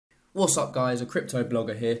What's up guys, a crypto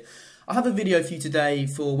blogger here. I have a video for you today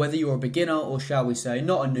for whether you're a beginner or shall we say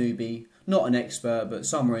not a newbie, not an expert but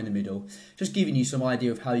somewhere in the middle. Just giving you some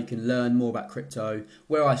idea of how you can learn more about crypto,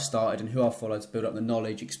 where I started and who I followed to build up the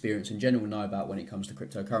knowledge, experience and general know about when it comes to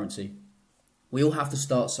cryptocurrency. We all have to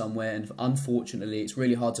start somewhere, and unfortunately it's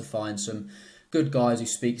really hard to find some good guys who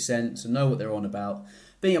speak sense and know what they're on about.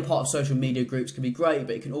 Being a part of social media groups can be great,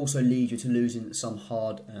 but it can also lead you to losing some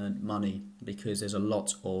hard-earned money because there's a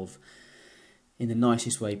lot of, in the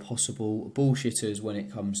nicest way possible, bullshitters when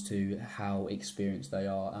it comes to how experienced they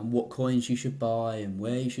are and what coins you should buy and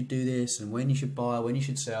where you should do this and when you should buy, when you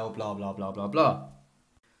should sell, blah, blah, blah, blah, blah.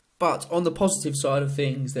 But on the positive side of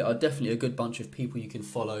things, there are definitely a good bunch of people you can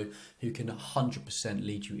follow who can 100%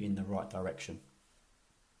 lead you in the right direction.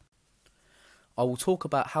 I will talk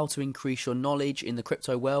about how to increase your knowledge in the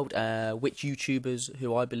crypto world, which YouTubers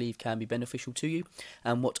who I believe can be beneficial to you,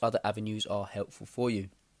 and what other avenues are helpful for you.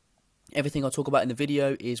 Everything I talk about in the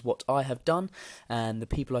video is what I have done, and the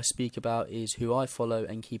people I speak about is who I follow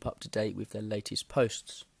and keep up to date with their latest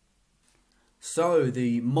posts. So,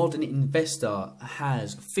 the Modern Investor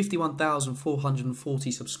has 51,440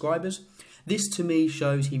 subscribers. This to me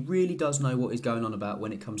shows he really does know what he's going on about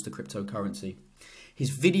when it comes to cryptocurrency. His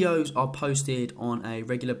videos are posted on a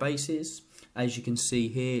regular basis. As you can see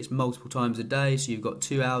here, it's multiple times a day. So you've got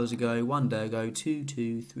 2 hours ago, 1 day ago, 2,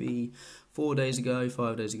 2, 3, 4 days ago,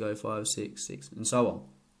 5 days ago, 5, 6, 6, and so on.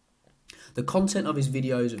 The content of his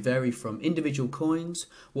videos vary from individual coins,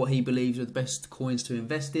 what he believes are the best coins to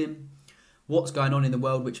invest in, what's going on in the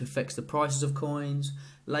world which affects the prices of coins,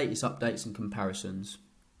 latest updates and comparisons.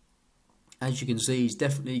 As you can see, he's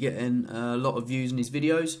definitely getting a lot of views in his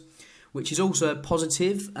videos, which is also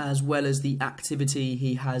positive, as well as the activity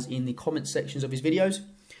he has in the comment sections of his videos.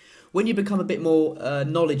 When you become a bit more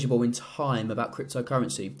knowledgeable in time about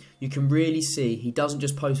cryptocurrency, you can really see he doesn't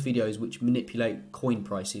just post videos which manipulate coin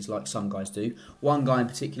prices like some guys do. One guy in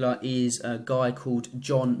particular is a guy called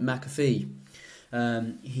John McAfee.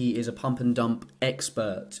 He is a pump and dump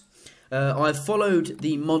expert. I've followed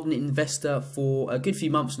the Modern Investor for a good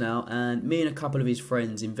few months now, and me and a couple of his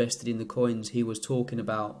friends invested in the coins he was talking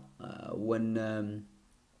about when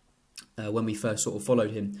we first sort of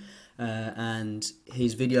followed him, and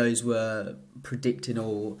his videos were predicting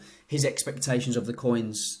all his expectations of the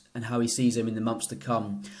coins and how he sees them in the months to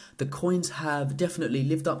come. The coins have definitely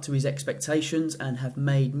lived up to his expectations and have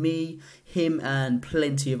made me, him and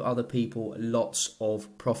plenty of other people lots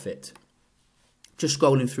of profit. Just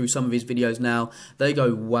scrolling through some of his videos now, they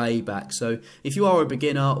go way back. So if you are a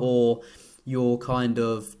beginner or you're kind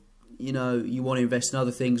of, you know, you want to invest in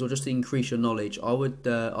other things or just to increase your knowledge,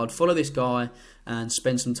 I'd follow this guy and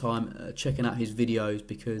spend some time checking out his videos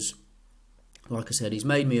because, like I said, he's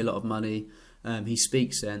made me a lot of money. He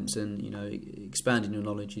speaks sense, and you know, expanding your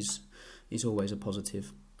knowledge is always a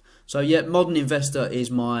positive. So yeah, Modern Investor is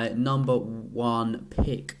my #1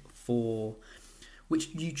 pick for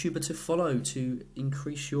which YouTuber to follow to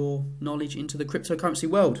increase your knowledge into the cryptocurrency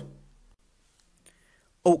world.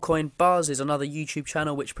 Altcoin Buzz is another YouTube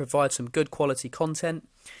channel which provides some good quality content.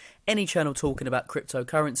 Any channel talking about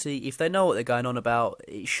cryptocurrency, if they know what they're going on about,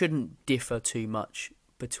 it shouldn't differ too much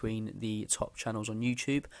between the top channels on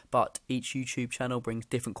YouTube, but each YouTube channel brings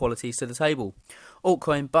different qualities to the table.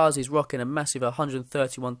 Altcoin Buzz is rocking a massive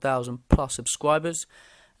 131,000 plus subscribers,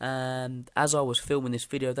 and as I was filming this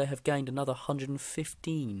video, they have gained another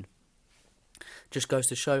 115. Just goes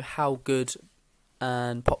to show how good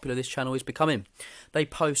and popular this channel is becoming. They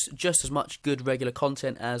post just as much good regular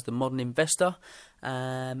content as the Modern Investor.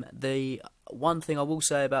 The one thing I will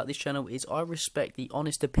say about this channel is I respect the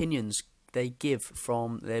honest opinions they give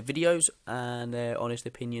from their videos and their honest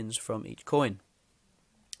opinions from each coin.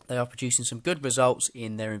 They are producing some good results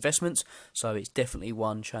in their investments, so it's definitely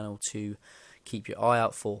one channel to keep your eye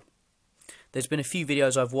out for. There's been a few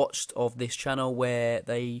videos I've watched of this channel where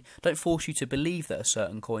they don't force you to believe that a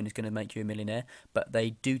certain coin is going to make you a millionaire, but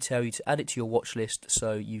they do tell you to add it to your watch list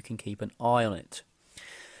so you can keep an eye on it.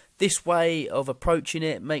 This way of approaching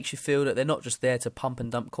it makes you feel that they're not just there to pump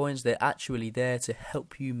and dump coins, they're actually there to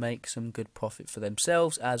help you make some good profit for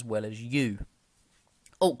themselves as well as you.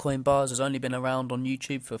 Altcoin Buzz has only been around on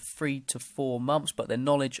YouTube for 3 to 4 months, but their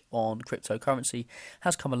knowledge on cryptocurrency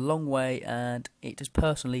has come a long way, and it has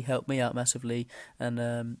personally helped me out massively,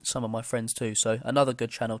 and some of my friends too. So another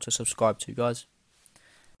good channel to subscribe to, guys.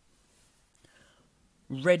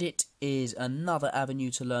 Reddit is another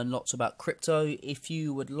avenue to learn lots about crypto. If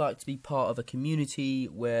you would like to be part of a community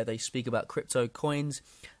where they speak about crypto coins,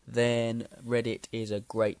 then Reddit is a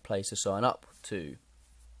great place to sign up to.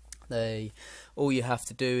 All you have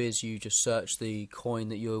to do is you just search the coin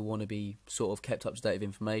that you want to be sort of kept up to date with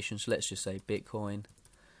information. So let's just say Bitcoin.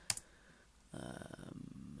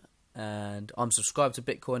 And I'm subscribed to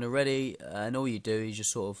Bitcoin already, and all you do is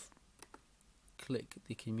just sort of click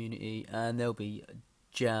the community, and they'll be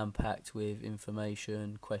jam-packed with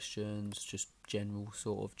information, questions, just general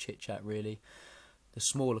sort of chit-chat really. The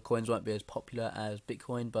smaller coins won't be as popular as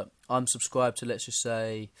Bitcoin, but I'm subscribed to, let's just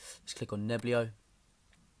say, let's click on Neblio.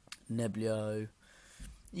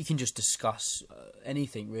 You can just discuss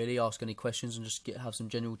anything really, ask any questions, and just have some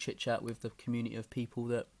general chit-chat with the community of people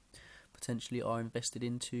that potentially are invested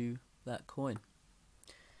into that coin.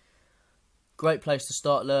 Great place to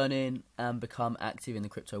start learning and become active in the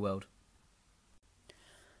crypto world.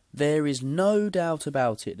 There is no doubt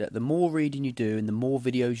about it that the more reading you do and the more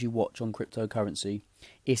videos you watch on cryptocurrency,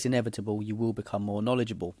 it's inevitable you will become more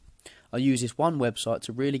knowledgeable. I use this one website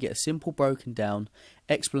to really get a simple broken down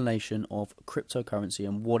explanation of cryptocurrency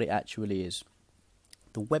and what it actually is.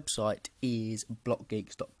 The website is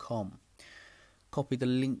blockgeeks.com. Copy the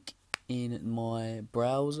link in my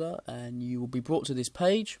browser and you will be brought to this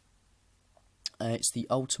page. It's the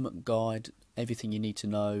ultimate guide, everything you need to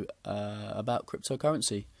know about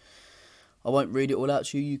cryptocurrency. I won't read it all out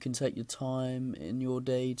to you. You can take your time in your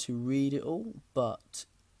day to read it all, but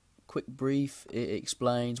quick brief, it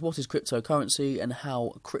explains what is cryptocurrency and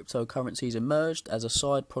how cryptocurrencies emerged as a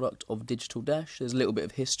side product of Digital Dash. There's a little bit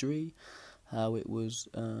of history, how it was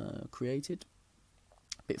created.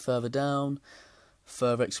 A bit further down,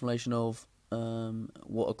 further explanation of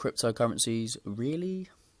what are cryptocurrencies really,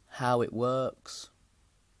 how it works,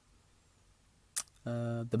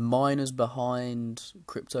 the miners behind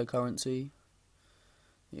cryptocurrency.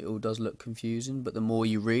 It all does look confusing, but the more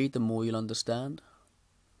you read, the more you'll understand.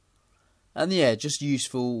 And yeah, just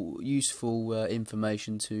useful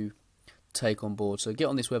information to take on board. So get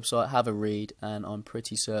on this website, have a read, and I'm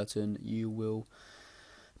pretty certain you will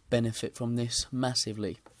benefit from this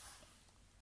massively.